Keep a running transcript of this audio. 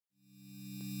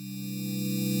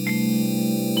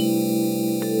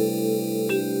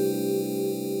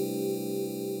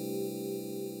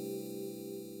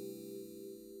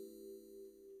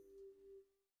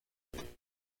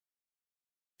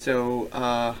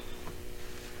So,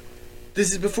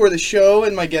 this is before the show,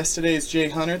 and my guest today is Jay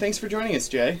Hunter. Thanks for joining us,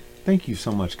 Jay. Thank you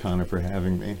so much, Connor, for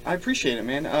having me. I appreciate it,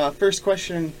 man. First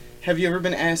question, have you ever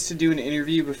been asked to do an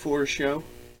interview before a show?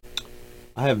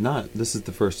 I have not. This is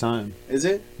the first time. Is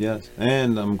it? Yes,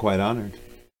 and I'm quite honored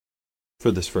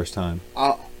for this first time.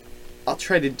 I'll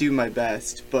try to do my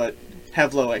best, but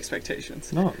have low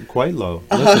expectations. No, quite low.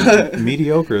 Listen,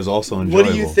 mediocre is also enjoyable.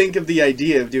 What do you think of the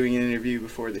idea of doing an interview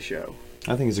before the show?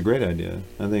 I think it's a great idea.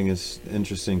 I think it's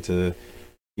interesting to,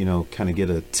 kind of get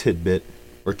a tidbit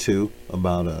or two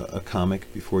about a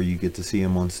comic before you get to see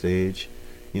him on stage.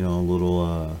 A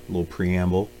little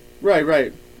preamble.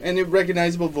 Right. And a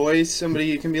recognizable voice, somebody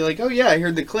you can be like, oh yeah, I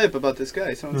heard the clip about this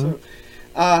guy, so-and-so.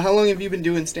 Mm-hmm. How long have you been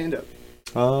doing stand-up?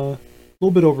 A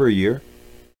little bit over a year.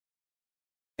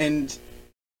 And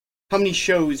how many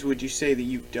shows would you say that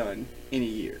you've done in a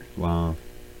year? Wow,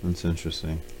 that's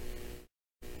interesting.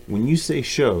 When you say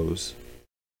shows,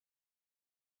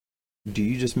 do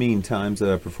you just mean times that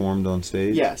I performed on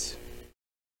stage? Yes.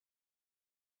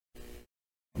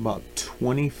 About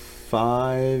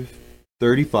 25,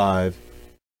 35.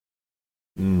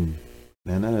 Man,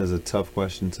 that is a tough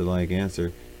question to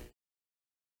answer.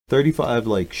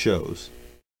 35 shows.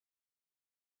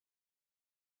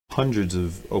 Hundreds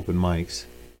of open mics.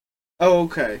 Oh,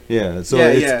 okay. Yeah, so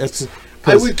yeah. it's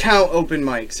I would count open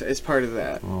mics as part of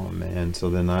that. Oh man,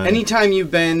 so then anytime you've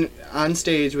been on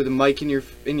stage with a mic in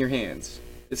your hands,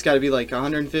 it's got to be like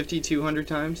 150, 200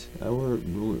 times.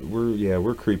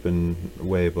 We're creeping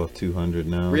way above 200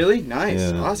 now. Really? Nice.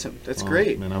 Yeah. Awesome. That's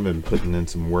great. Man, I've been putting in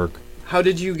some work. How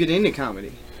did you get into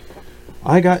comedy?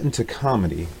 I got into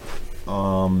comedy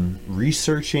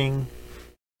researching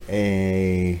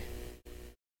a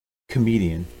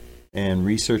comedian and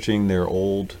researching their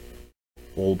old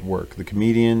work. The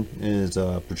comedian is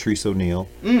Patrice O'Neal,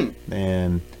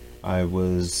 and I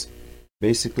was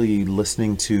basically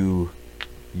listening to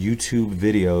YouTube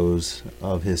videos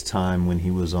of his time when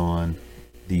he was on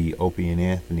the Opie and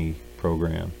Anthony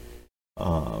program.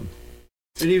 And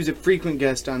he was a frequent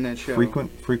guest on that show.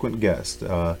 Frequent guest.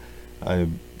 I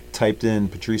typed in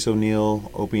Patrice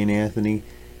O'Neal, Opie and Anthony,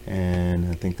 and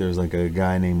I think there's a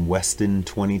guy named Weston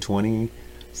 2020,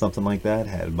 something like that.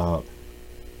 Had about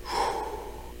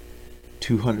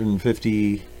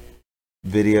 250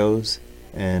 videos,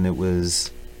 and it was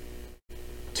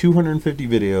 250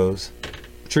 videos,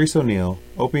 Patrice O'Neal,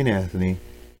 Opie and Anthony,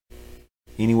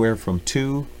 anywhere from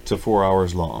 2 to 4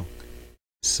 hours long.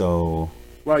 So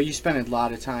wow, you spent a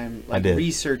lot of time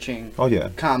researching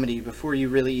comedy before you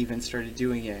really even started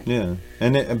doing it. Yeah,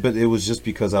 but it was just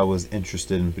because I was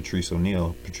interested in Patrice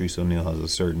O'Neal. Patrice O'Neal has a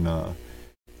certain God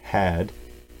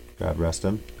rest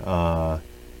him,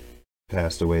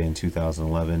 passed away in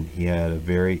 2011. He had a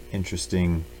very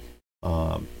interesting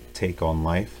take on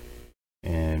life,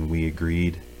 and we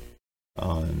agreed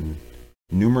on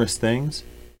numerous things,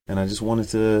 and I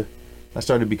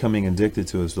started becoming addicted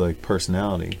to his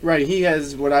personality. Right, he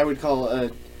has what I would call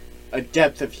a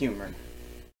depth of humor.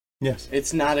 Yes.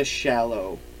 It's not a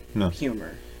shallow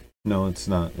humor. No, it's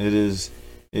not.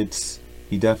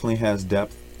 He definitely has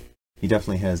depth. He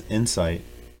definitely has insight,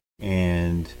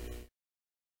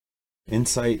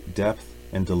 depth,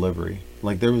 and delivery.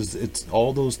 It's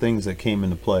all those things that came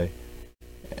into play,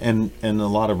 and a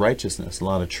lot of righteousness, a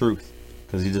lot of truth,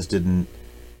 because he just didn't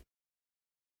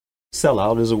sell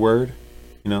out is a word,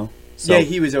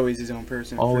 He was always his own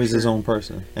person. Always his own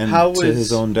person, and to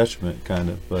his own detriment, kind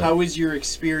of. But how was your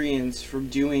experience from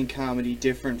doing comedy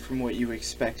different from what you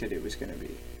expected it was going to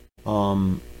be?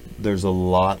 There's a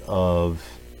lot of,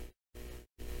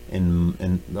 in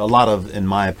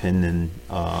my opinion,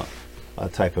 a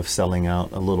type of selling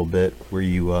out a little bit, where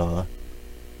you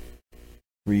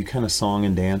kind of song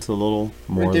and dance a little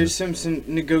more. Right, there's some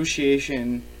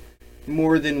negotiation.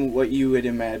 More than what you would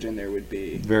imagine there would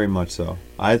be. Very much so.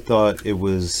 I thought I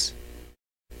was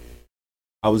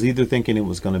either thinking it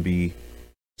was going to be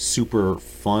super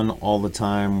fun all the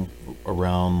time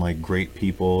around great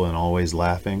people and always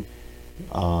laughing.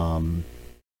 Then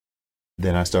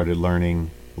I started learning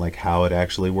how it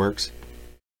actually works,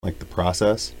 the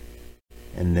process.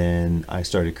 And then I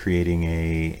started creating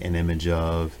an image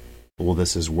of, well,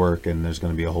 this is work and there's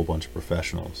going to be a whole bunch of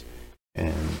professionals.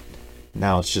 And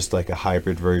now it's just a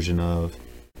hybrid version of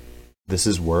this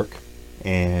is work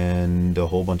and a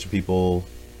whole bunch of people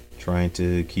trying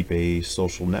to keep a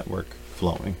social network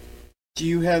flowing. Do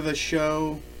you have a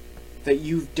show that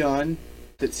you've done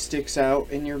that sticks out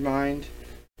in your mind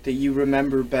that you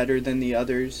remember better than the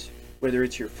others? Whether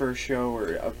it's your first show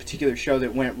or a particular show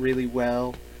that went really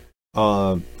well?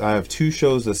 I have two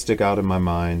shows that stick out in my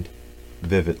mind.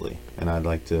 vividly, and I'd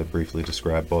like to briefly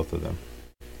describe both of them,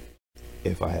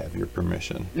 if I have your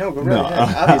permission. No, go right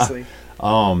ahead, obviously.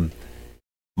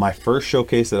 My first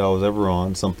showcase that I was ever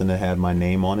on, something that had my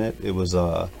name on it, it was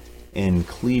in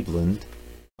Cleveland,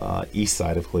 east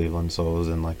side of Cleveland, so it was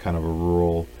in like kind of a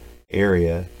rural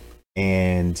area,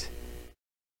 and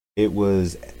it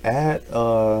was at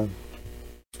like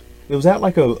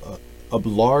a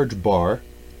large bar,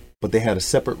 but they had a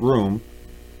separate room.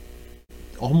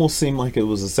 Almost seemed like it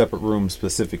was a separate room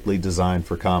specifically designed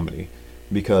for comedy,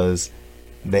 because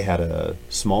they had a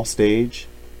small stage,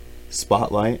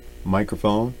 spotlight,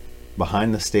 microphone.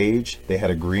 Behind the stage, they had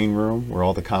a green room where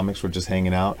all the comics were just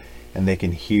hanging out, and they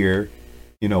can hear,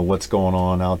 what's going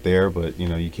on out there, but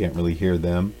you can't really hear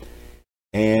them.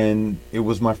 And it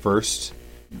was my first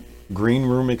green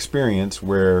room experience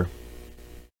where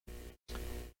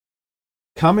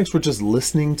comics were just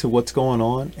listening to what's going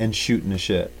on and shooting the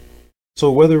shit.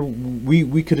 So whether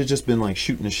we could have just been like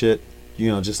shooting the shit,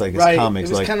 just like as comics.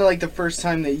 It was kind of like the first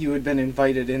time that you had been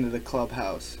invited into the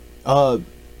clubhouse.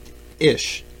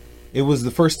 Ish. It was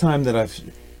the first time that I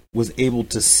was able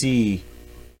to see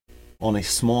on a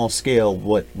small scale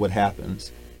what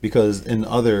happens. Because in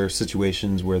other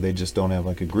situations where they just don't have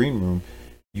like a green room,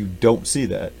 you don't see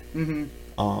that. Mm-hmm.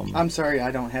 I'm sorry,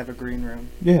 I don't have a green room.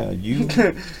 Yeah, you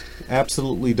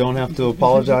absolutely don't have to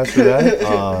apologize for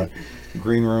that.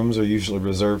 Green rooms are usually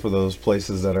reserved for those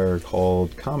places that are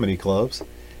called comedy clubs.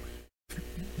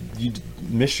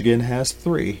 Michigan has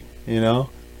 3, maybe more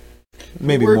than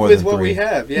 3. With what we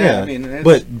have, yeah. I mean,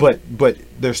 but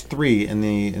there's 3 in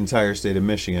the entire state of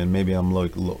Michigan. Maybe I'm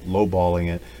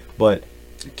lowballing it, but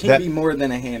it can't be more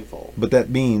than a handful. But that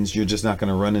means you're just not going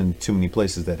to run in too many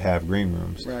places that have green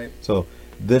rooms. Right. So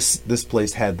this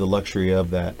place had the luxury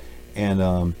of that,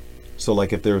 and so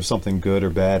like if there was something good or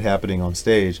bad happening on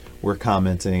stage, we're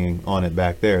commenting on it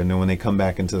back there, and then when they come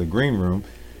back into the green room,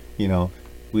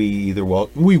 we either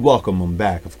we welcome them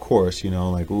back, of course.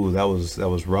 Like, ooh, that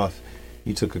was rough.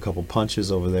 You took a couple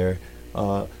punches over there.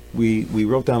 We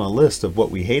wrote down a list of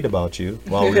what we hate about you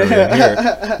while we were in here,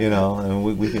 and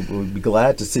we'd be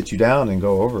glad to sit you down and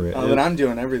go over it. Oh, but I'm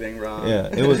doing everything wrong. Yeah,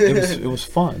 it was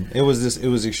fun. It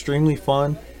was extremely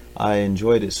fun. I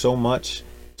enjoyed it so much.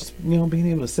 Just being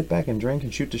able to sit back and drink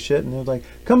and shoot the shit, and it was like,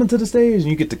 come into the stage, and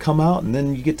you get to come out, and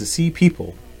then you get to see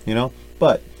people,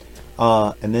 But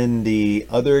and then the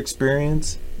other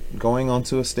experience, going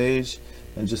onto a stage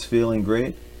and just feeling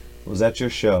great, was at your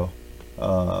show.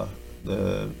 The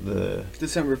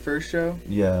December 1st show.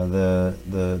 Yeah,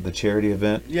 the charity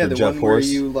event. Yeah, the Jeff one Horst.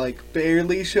 where you like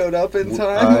barely showed up in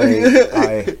time.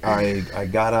 I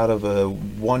got out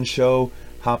of one show,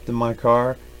 hopped in my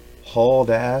car,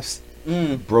 hauled ass,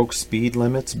 broke speed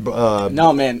limits.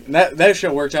 No, man, that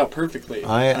show worked out perfectly.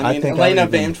 I think Elena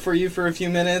vamped for you for a few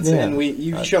minutes, and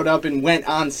you showed up and went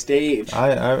on stage.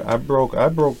 I broke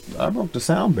the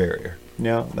sound barrier.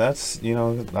 Yeah, that's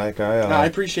I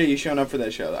appreciate you showing up for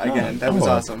that show. Again, that was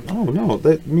awesome. Oh no,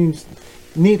 that means,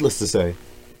 needless to say,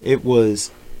 it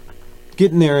was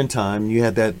getting there in time. You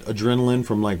had that adrenaline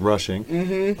from like rushing,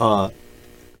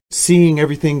 seeing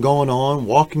everything going on,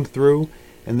 walking through,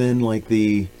 and then like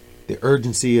the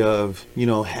urgency of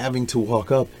having to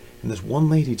walk up, and this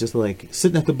one lady just like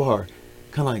sitting at the bar,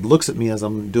 kind of like looks at me as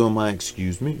I'm doing my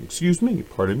excuse me,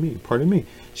 pardon me.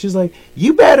 She's like,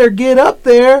 "You better get up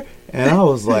there." And I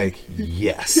was like,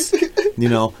 yes.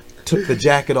 Took the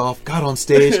jacket off, got on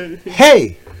stage.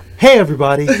 Hey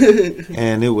everybody.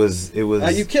 And it was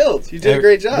you killed. You did a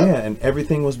great job. Yeah, and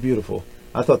everything was beautiful.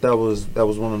 I thought that was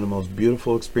one of the most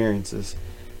beautiful experiences.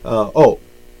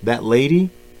 That lady,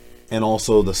 and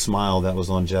also the smile that was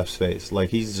on Jeff's face. Like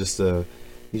he's just a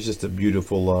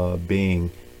beautiful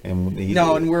being.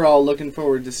 And we're all looking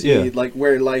forward to see like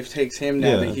where life takes him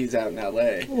now that he's out in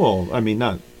LA. Well, I mean,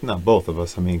 not both of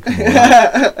us. I mean, come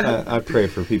on. I pray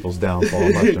for people's downfall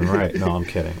left and right. No, I'm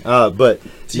kidding. But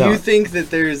do you think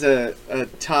that there's a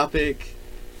topic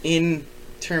in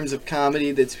terms of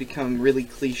comedy that's become really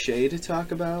cliche to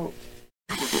talk about?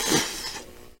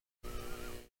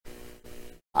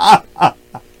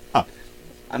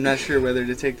 I'm not sure whether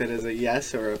to take that as a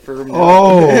yes or a firm no.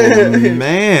 Oh,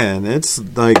 man. It's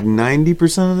like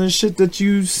 90% of the shit that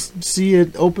you see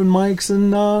at open mics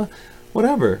and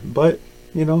whatever. But,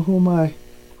 who am I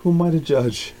to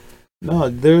judge? No,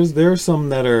 there's some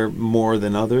that are more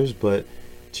than others, but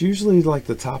it's usually like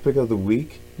the topic of the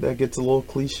week that gets a little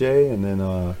cliche. And then,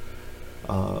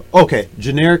 okay,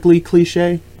 generically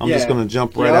cliche. I'm just going to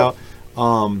jump right out.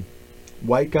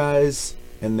 White guys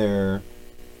and their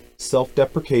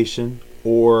self-deprecation,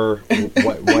 or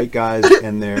white guys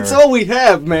and their it's all we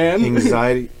have, man.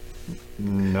 Anxiety.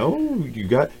 No,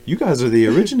 you guys are the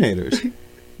originators.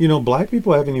 You know, black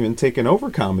people haven't even taken over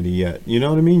comedy yet. You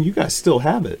know what I mean? You guys still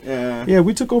have it. Yeah,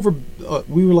 we took over.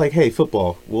 We were like, hey,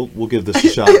 football, we'll give this a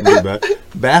shot and do better.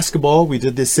 Basketball, we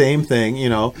did the same thing. You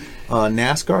know,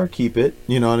 NASCAR, keep it.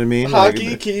 You know what I mean?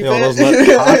 Hockey, like, keep you know,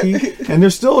 it. hockey, and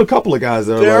there's still a couple of guys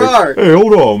that There are like, are. hey,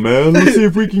 hold on, man, let's see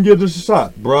if we can get this a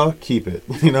shot, bruh. Keep it.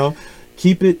 You know,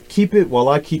 keep it while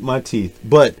I keep my teeth.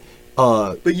 But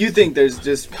you think there's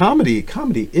just comedy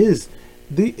is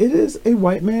it is a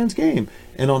white man's game,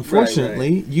 and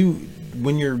unfortunately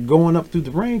when you're going up through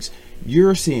the ranks,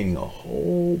 you're seeing a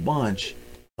whole bunch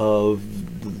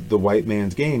of the white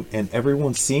man's game, and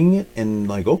everyone's seeing it and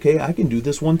like, okay, I can do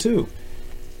this one too.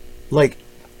 Like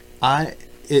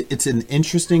it's an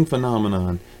interesting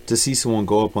phenomenon to see someone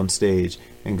go up on stage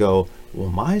and go, well,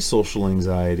 my social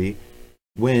anxiety,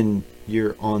 when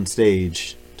you're on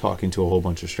stage talking to a whole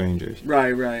bunch of strangers.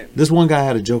 Right. This one guy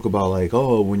had a joke about like,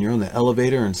 oh, when you're in the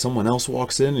elevator and someone else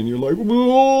walks in and you're like,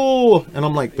 whoa, and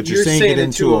I'm like, but you're saying it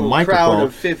into a microphone. Crowd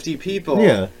of 50 people.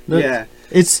 Yeah. Yeah.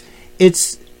 It's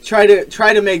try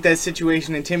to make that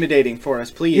situation intimidating for us,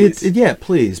 please.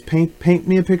 Please paint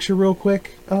me a picture real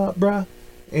quick, bruh.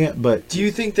 But do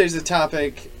you think there's a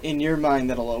topic in your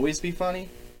mind that'll always be funny?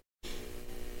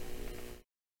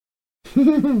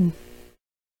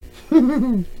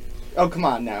 Oh, come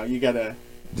on now. You gotta...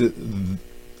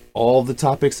 all the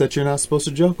topics that you're not supposed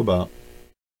to joke about.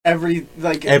 Every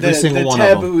single one of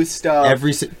them. Taboo stuff.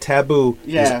 Every taboo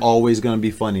is always going to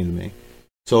be funny to me.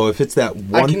 So if it's that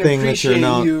one thing that you're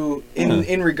not... you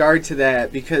in regard to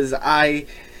that, because I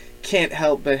can't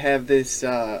help but have this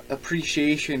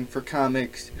appreciation for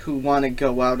comics who want to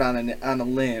go out on a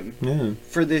limb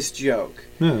for this joke.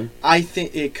 Yeah. I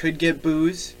think it could get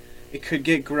boos, it could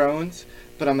get groans,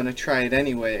 but I'm going to try it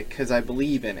anyway because I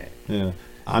believe in it. Yeah.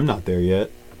 I'm not there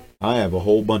yet. I have a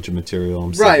whole bunch of material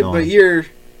I'm right, on. But you're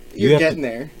getting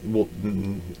there. Well,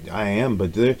 I am,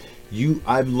 but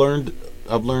I've learned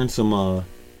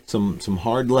some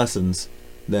hard lessons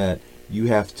that you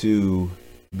have to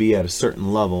be at a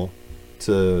certain level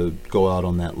to go out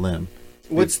on that limb.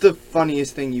 What's the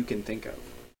funniest thing you can think of?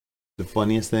 The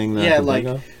funniest thing that I can think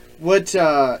of? What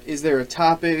is there a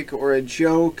topic or a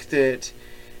joke that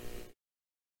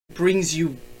brings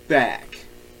you back?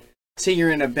 Say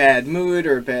you're in a bad mood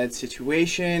or a bad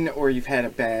situation, or you've had a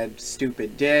bad,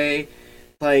 stupid day.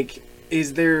 Like,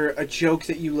 is there a joke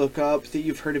that you look up that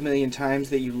you've heard a million times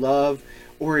that you love?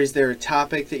 Or is there a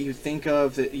topic that you think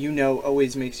of that you know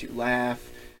always makes you laugh?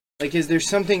 Like, is there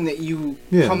something that you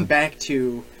come back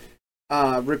to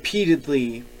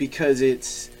repeatedly because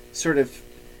it's sort of,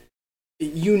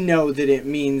 you know that it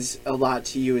means a lot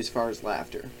to you as far as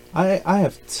laughter? I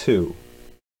have two.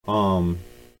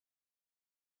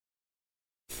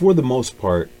 For the most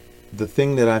part, the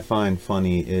thing that I find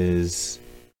funny is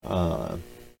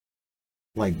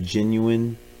like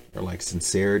genuine or like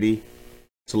sincerity.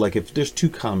 So like if there's two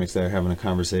comics that are having a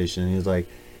conversation and he's like,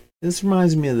 this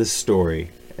reminds me of this story,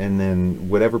 and then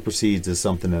whatever proceeds is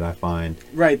something that I find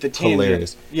the tangent.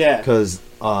 hilarious. Yeah. Because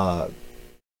I,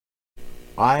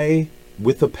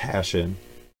 with a passion,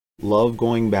 love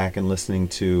going back and listening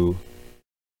to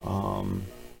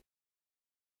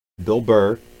Bill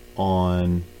Burr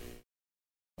on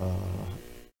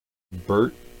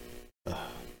Bert. How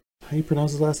do you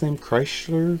pronounce his last name?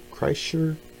 Kreischer?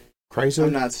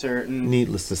 I'm not certain.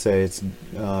 Needless to say, it's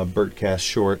Bertcast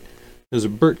Short. There's a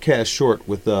Bertcast Short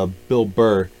with Bill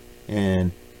Burr,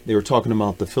 and they were talking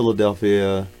about the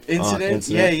Philadelphia incident.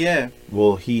 Yeah.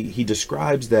 Well, he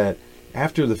describes that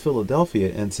after the Philadelphia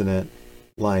incident,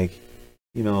 like,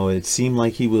 you know, it seemed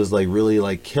like he was like really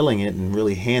like killing it and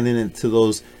really handing it to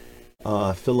those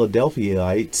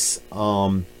Philadelphiaites.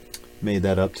 Made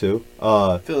that up too.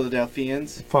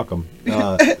 Philadelphians. Fuck them.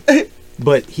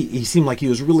 But he seemed like he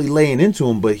was really laying into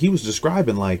him, but he was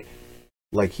describing like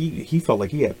he felt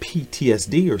like he had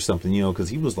PTSD or something, you know, because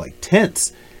he was like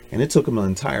tense, and it took him an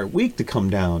entire week to come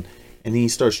down. And he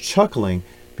starts chuckling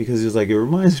because he was like, it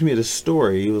reminds me of the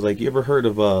story. He was like, you ever heard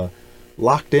of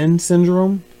locked in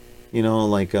syndrome? You know,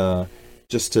 like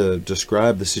just to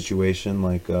describe the situation,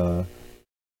 like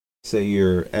say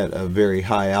you're at a very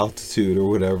high altitude or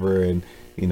whatever, and